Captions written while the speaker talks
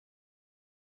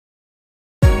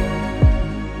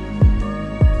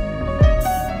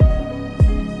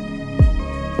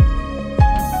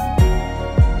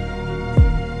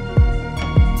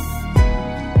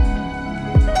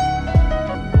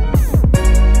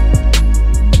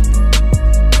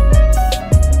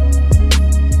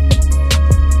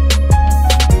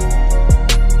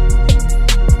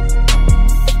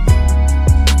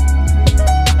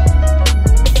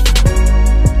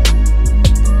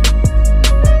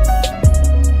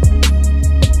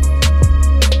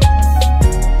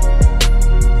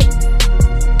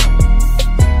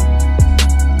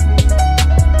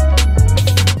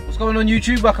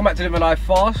YouTube, welcome back to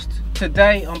LivingLifeFast.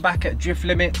 Today I'm back at Drift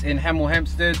Limits in Hemel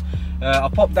Hempstead. I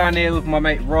popped down here with my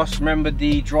mate Ross, remember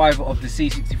the driver of the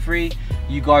C63.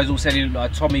 You guys all said he looked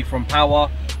like Tommy from Power.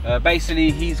 Basically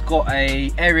he's got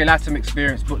a aerial atom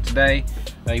experience booked today.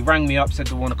 He rang me up, said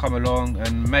they want to come along,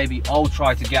 and maybe I'll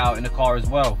try to get out in the car as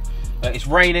well. It's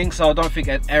raining, so I don't think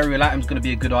an aerial atom is going to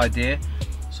be a good idea.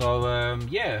 So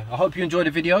yeah, I hope you enjoyed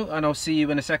the video and I'll see you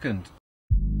in a second.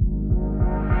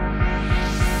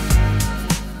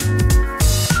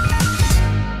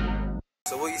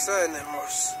 So what are you saying then,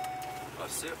 Ross?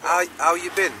 That's it. How you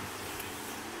been?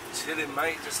 Chilling,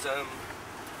 mate. Just trying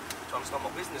to start my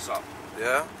business up.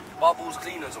 Yeah? Bubbles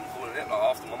Cleaners, I'm calling it, like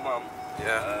after my mum.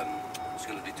 Yeah. Just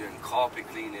going to be doing carpet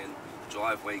cleaning,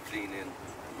 driveway cleaning,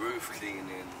 roof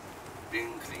cleaning,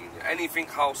 bin cleaning, anything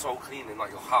household cleaning,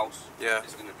 like your house. Yeah.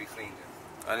 Is going to be cleaning.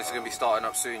 And it's going to be starting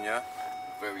up soon, yeah?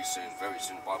 Very soon, very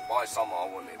soon. By summer, I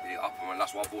want it to be up and running.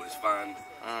 That's why I bought this van.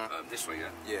 This way, yeah?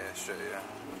 Yeah, straight,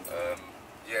 yeah.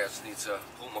 Yeah, I just need to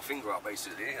pull my finger out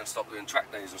basically and stop doing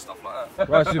track days and stuff like that.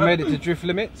 Right, so we made it to Drift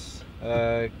Limits.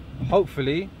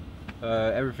 Hopefully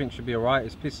everything should be alright.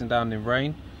 It's pissing down in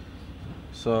rain.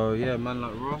 So yeah, man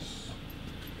like Ross.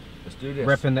 Let's do this.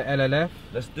 Repping the LLF.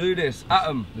 Let's do this.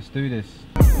 Atom. Let's do this.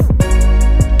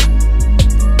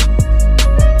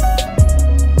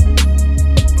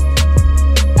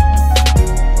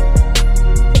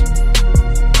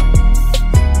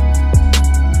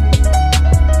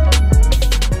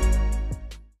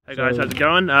 Hey guys, how's it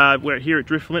going? We're here at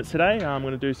Drift Limits today. I'm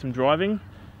going to do some driving.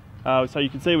 So you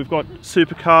can see we've got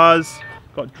supercars,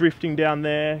 got drifting down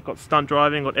there, got stunt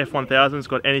driving, got F1000s,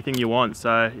 got anything you want.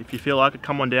 So if you feel like it,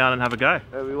 come on down and have a go.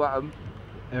 There we want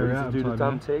them. Do the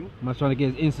damn thing. I'm trying to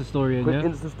get his Insta story in, Quick yeah?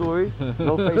 Insta story.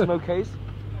 No face, no case.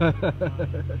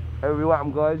 There we want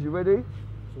them, guys. You ready?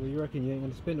 So what you reckon? You ain't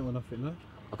going to spin it or nothing, no?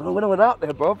 I don't know when I went out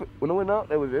there, bro. When I went out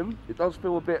there with him, it does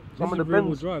feel a bit. Some of the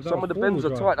bends are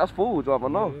tight. That's four-wheel drive, I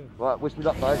know. Yeah, yeah. Right, wish me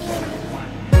luck, guys.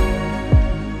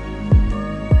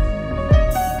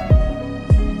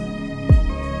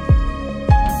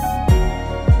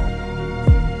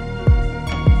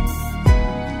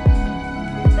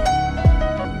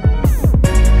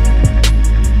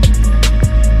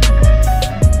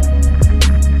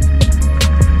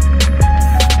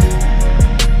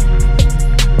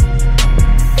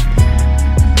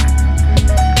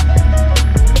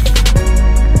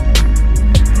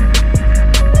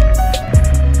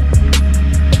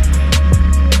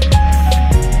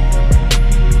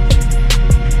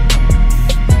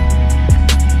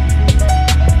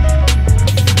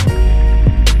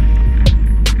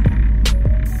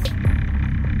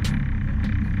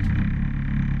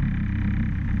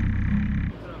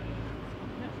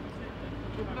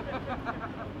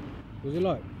 What's it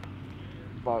like?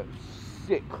 But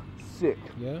sick.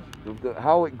 Yeah?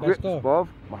 How it grips, bruv.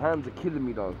 My hands are killing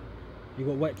me though. You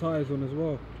got wet tyres on as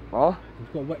well. Huh?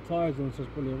 You've got wet tyres on, so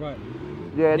it's probably alright.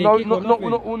 Yeah,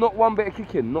 not one bit of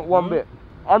kicking, not one bit.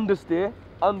 Understeer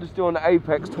on the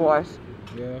apex twice.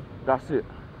 Yeah. That's it.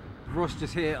 Ross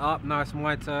just hit it up, now it's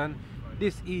my turn.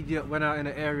 This idiot went out in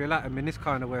an aerial atom in this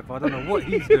kind of weather. I don't know what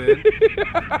he's doing.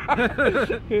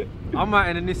 I'm out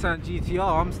in a Nissan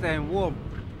GTR, I'm staying warm.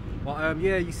 But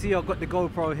yeah, you see I've got the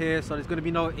GoPro here, so there's going to be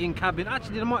no in-cabin.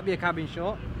 Actually, there might be a cabin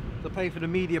shot to pay for the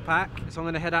media pack. So I'm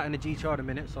going to head out in the GTR in a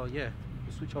minute. So yeah,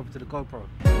 we'll switch over to the GoPro.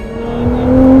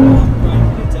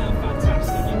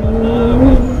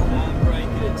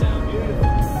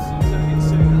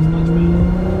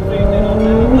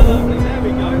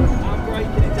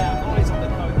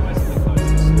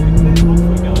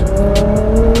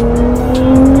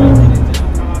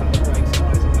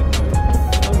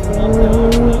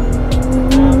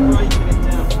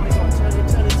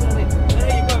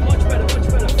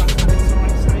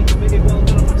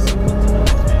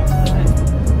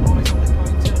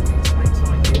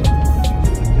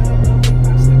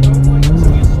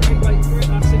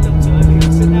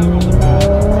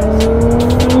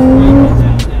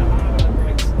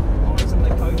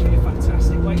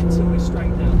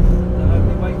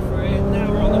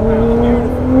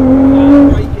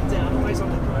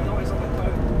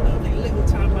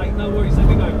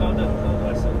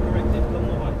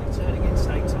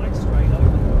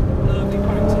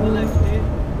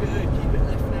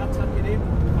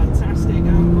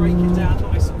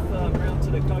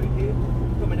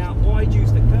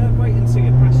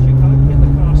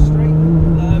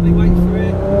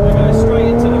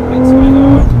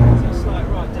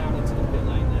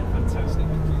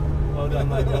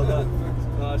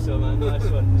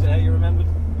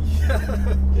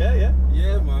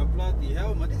 Yeah, man, bloody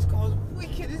hell, man, this car's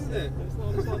wicked, isn't it? It's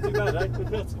not too bad, eh?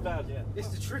 Not too bad, yeah. It's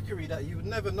the trickery that you would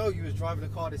never know you was driving a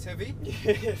car this heavy.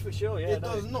 Yeah, for sure, yeah. It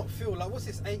does not feel like, what's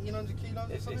this, 1,800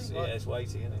 kilos or something? Yeah, it's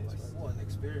weighty, isn't it? What an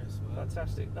experience, man.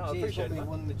 Fantastic. No, I Gee, appreciate probably that.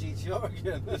 won the GTR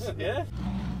again. Yeah?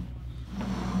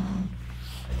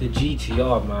 The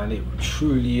GTR, man, it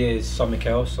truly is something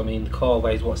else. I mean, the car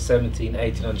weighs, what,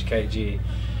 1,800 kg,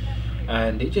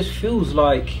 and it just feels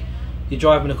like you're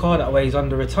driving a car that weighs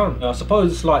under a ton. I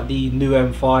suppose it's like the new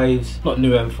M5s, not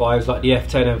new M5s, like the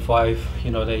F10 M5,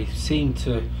 you know, they seem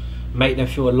to make them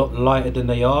feel a lot lighter than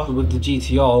they are. With the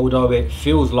GTR, although it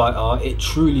feels lighter, it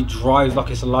truly drives like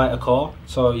it's a lighter car.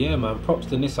 So yeah, man, props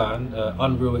to Nissan,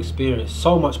 unreal experience.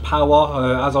 So much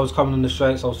power. As I was coming on the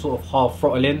straights, I was sort of half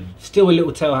throttling. Still a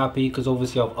little tail happy because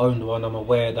obviously I've owned one. I'm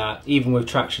aware that even with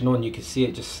traction on, you can see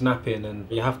it just snapping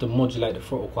and you have to modulate the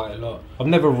throttle quite a lot. I've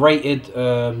never rated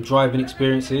driving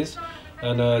experiences.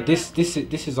 And this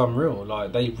is unreal.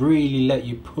 Like, they really let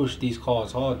you push these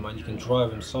cars hard, man. You can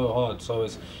drive them so hard. So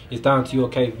it's down to your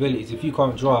capabilities. If you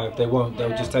can't drive, they won't. They'll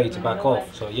just tell you to back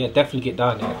off. So yeah, definitely get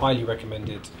down there. Highly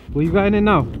recommended. Where you going in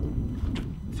now?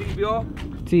 TVR.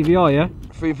 TVR, yeah.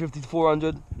 350 to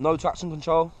 400. No traction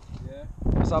control. Yeah.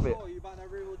 Let's have it. Oh, you about that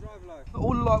rear wheel drive life?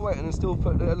 All the lightweight and then still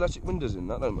put the electric windows in.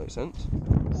 That don't make sense.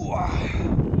 Wow.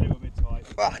 A little bit tight.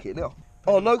 Fuck it now.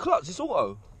 Oh, no clutch. It's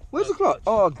auto. Where's the clutch?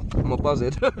 Oh, I'm a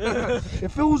buzzard. It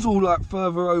feels all like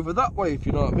further over that way, if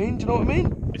you know what I mean. Do you know what I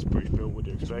mean? It's British built, what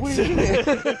do you expect? Weird, isn't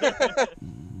it?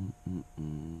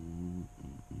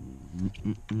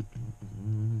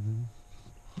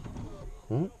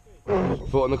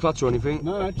 Foot on the clutch or anything?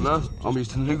 No, I'm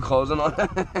used to the new cars, aren't I?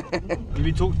 Have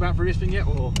you talked about for this thing yet,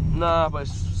 or? Nah, but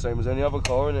it's the same as any other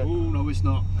car, isn't it? Oh no, it's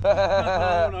not.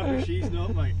 Oh no, she's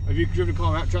not, mate. Have you driven a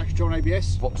car without traction control and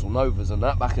ABS? Vauxhall Novas and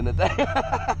that back in the day.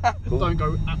 Don't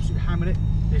go absolute hammering it.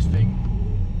 This thing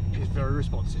is very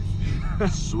responsive.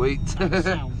 Sweet. And it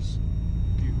sounds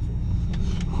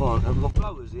beautiful. Come on, have we got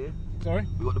blowers here? Sorry?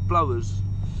 We got the blowers.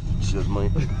 Cheers,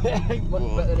 mate. Much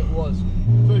better than it was.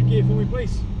 Third gear for me,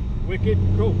 please. Wicked,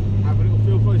 cool. Have a little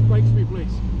feel for those brakes for me,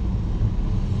 please.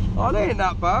 Oh, they ain't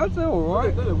that bad. They're all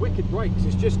right. They're wicked brakes.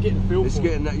 It's just getting a feel It's for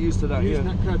getting that used to that. Using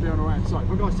Yeah. that curb here on the right hand side.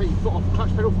 If I'm going to take your foot off the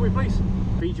clutch pedal for me, please.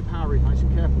 Feed your power in, nice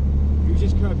and careful. Use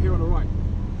this curb here on the right.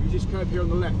 Use this curb here on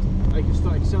the left. They can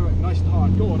start accelerating nice and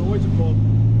hard. Go on, always above.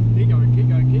 Keep going, keep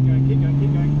going, keep going, keep going,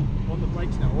 keep going. On the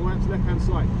brakes now, all the way out to the left hand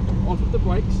side. Off of the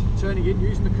brakes, turning in,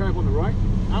 using the curb on the right.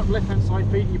 Out the left hand side,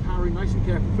 feeding your power in, nice and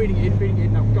careful. Feeding it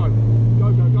in, now go.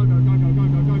 Go, go, go, go, go, go, go,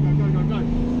 go, go, go, go, go, go.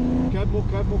 Curb, more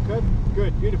curb, more curb.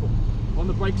 Good, beautiful. On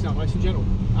the brakes now, nice and gentle.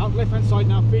 Out the left hand side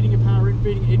now, feeding your power in,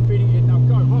 feeding it in, now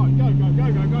go hard, go, go,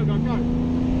 go, go, go, go, go.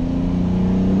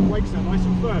 On the brakes now, nice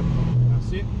and firm.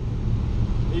 That's it.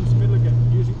 Into middle again,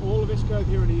 using all of this curve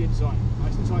here on the inside.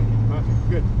 Nice and tight here, perfect,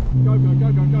 good. Go, go,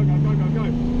 go, go, go, go, go, go, go.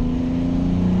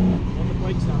 On the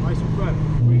brakes now, nice and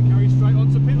firm. Will you carry straight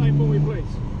onto pit lane for me,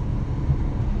 please?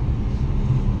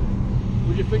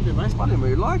 What do you think then, mate? I didn't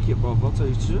really like it, bro. I'll tell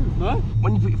you the truth. No?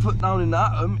 When you put your foot down in the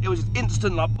Atom, it was just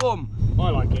instant, like boom. I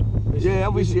like it. Yeah,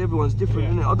 obviously everyone's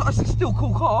different, Yeah. isn't it? It's still a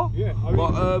cool car. Yeah, I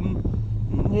But really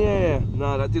yeah,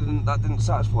 no, that didn't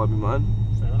satisfy me, man.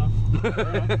 Fair enough. Fair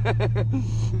enough.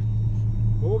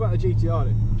 Well, what about the GTR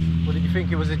then? What did you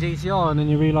think it was a GTR and then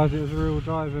you realised it was a real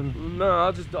drive and No,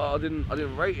 I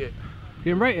didn't rate it. you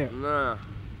didn't rate it? Nah,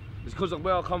 it's because of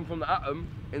where I come from the Atom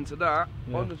into that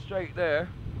on the straight there.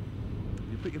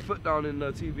 You put your foot down in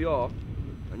the TVR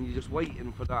and you're just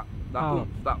waiting for that oomph,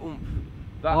 that oomph.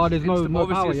 That's Oh, there's no instant, more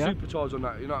obviously power, it's yeah? supercharged on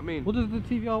that. You know what I mean? What does the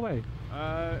TVR weigh?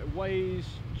 It weighs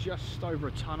just over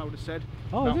a ton, I would have said.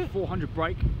 Oh, about is it? 400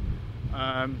 brake.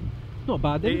 Not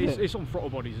bad, then, is it? It's on throttle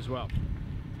bodies as well.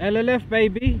 LLF,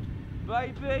 baby.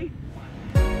 Baby.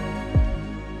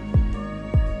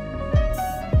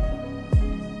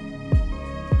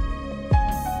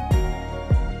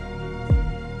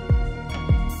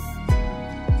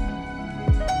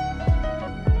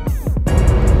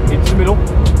 Into the middle.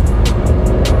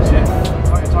 That's it.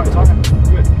 Tighter, tighter, tighter.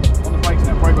 Good. On the brakes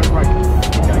now. Brake, brake, brake.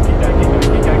 Keep going, keep going, keep going,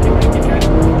 keep going, keep going, keep going.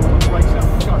 On the brakes now.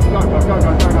 Go, go, go, go,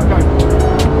 go, go, go, go.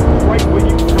 Brake with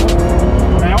you.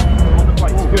 Now, on the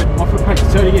brakes. Good. Off the brakes.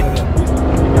 Turning in.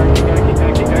 Keep going, keep going.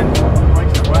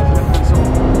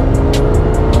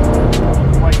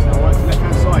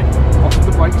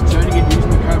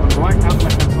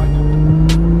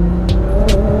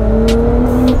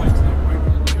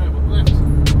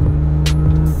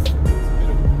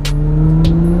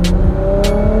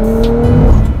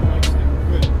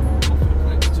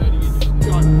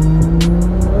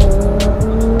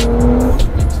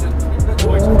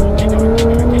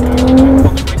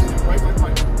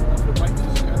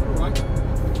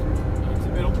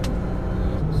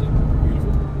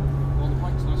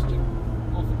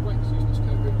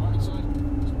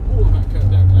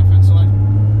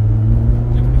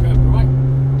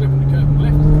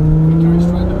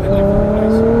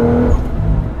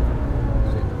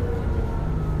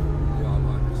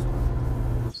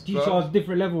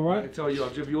 different level, I right? tell you,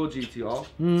 I've driven your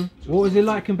GTR. What was it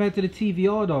like compared to the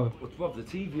TVR though? Well, the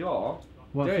TVR,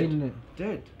 What dead. feeling it?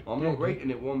 Dead. I'm Dead, not rating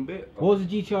it one bit. What was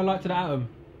the GTR like to the Atom?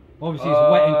 Obviously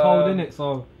it's wet and cold, isn't it?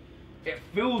 So It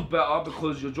feels better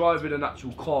because you're driving an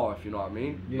actual car, if you know what I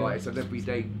mean. Yeah. Like it's an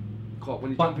everyday car.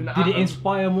 When you but jump in the did it Atom,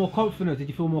 inspire more confidence? Did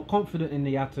you feel more confident in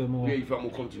the Atom or yeah, you felt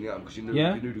more confident in the Atom because you knew,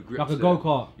 Yeah? you knew the grips. Like a there.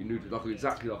 go-kart? You knew like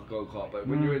exactly like a go-kart. But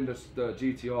when you're in the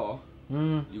GTR,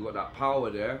 you got that power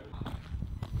there.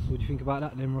 What do you think about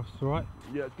that then, Ross? Alright?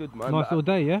 Yeah, it's good, man. Nice little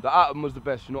day, yeah? The Atom was the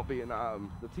best. You're not beating the Atom.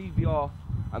 The TVR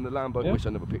and the Lambo. Yeah? Wish I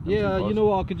never picked them. Yeah, two you know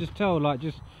what, I could just tell, like,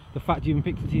 just the fact you even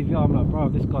picked the TVR, I'm like, bro,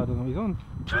 this guy doesn't know what he's on.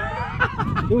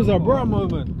 It was a bro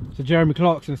moment. So Jeremy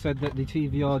Clarkson said that the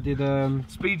TVR did,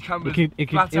 Speed cameras.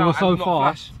 it was so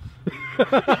fast.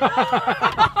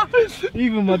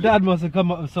 Even my dad must have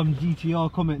come up with some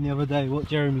GTR comment the other day, what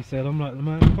Jeremy said. I'm like,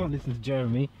 man, I can't listen to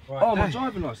Jeremy. Right, Oh, my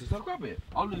driving license, I'll grab it.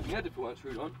 I'll lose my head if it weren't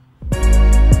screwed on.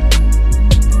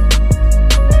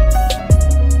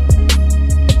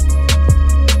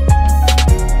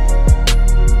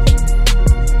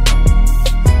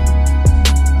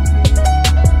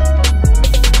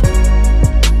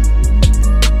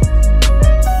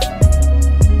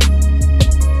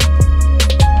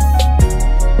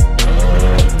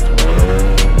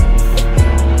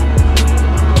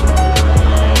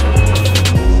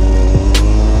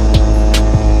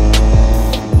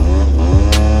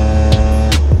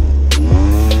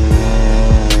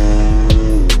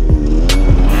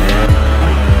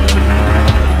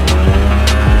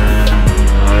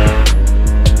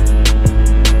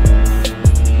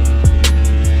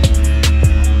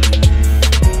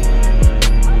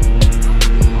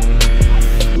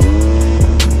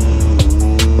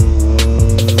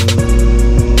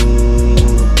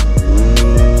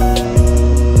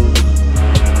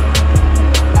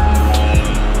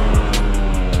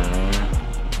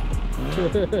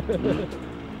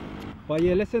 But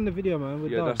yeah, let's end the video, man. We're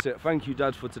done. That's it. Thank you,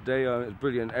 Dad, for today. It's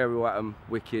brilliant. Aerial Atom,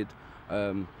 wicked.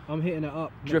 I'm hitting it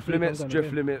up. Drift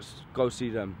Limits, go see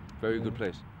them. Very good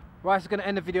place. Right, so gonna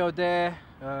end the video there.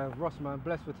 Ross, man,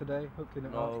 blessed for today, hooking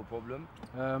it up. No problem.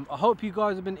 I hope you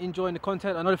guys have been enjoying the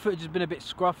content. I know the footage has been a bit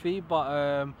scruffy,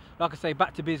 but like I say,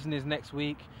 back to business next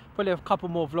week. Probably have a couple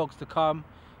more vlogs to come,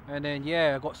 and then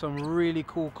yeah, I've got some really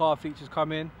cool car features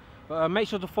coming. But make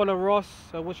sure to follow Ross.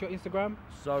 What's your Instagram?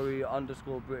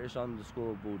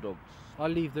 Surrey_British_Bulldogs. I'll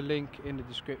leave the link in the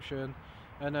description.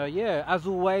 And yeah, as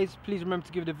always, please remember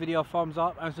to give the video a thumbs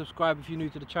up and subscribe if you're new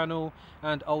to the channel.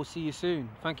 And I'll see you soon.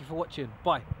 Thank you for watching.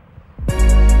 Bye.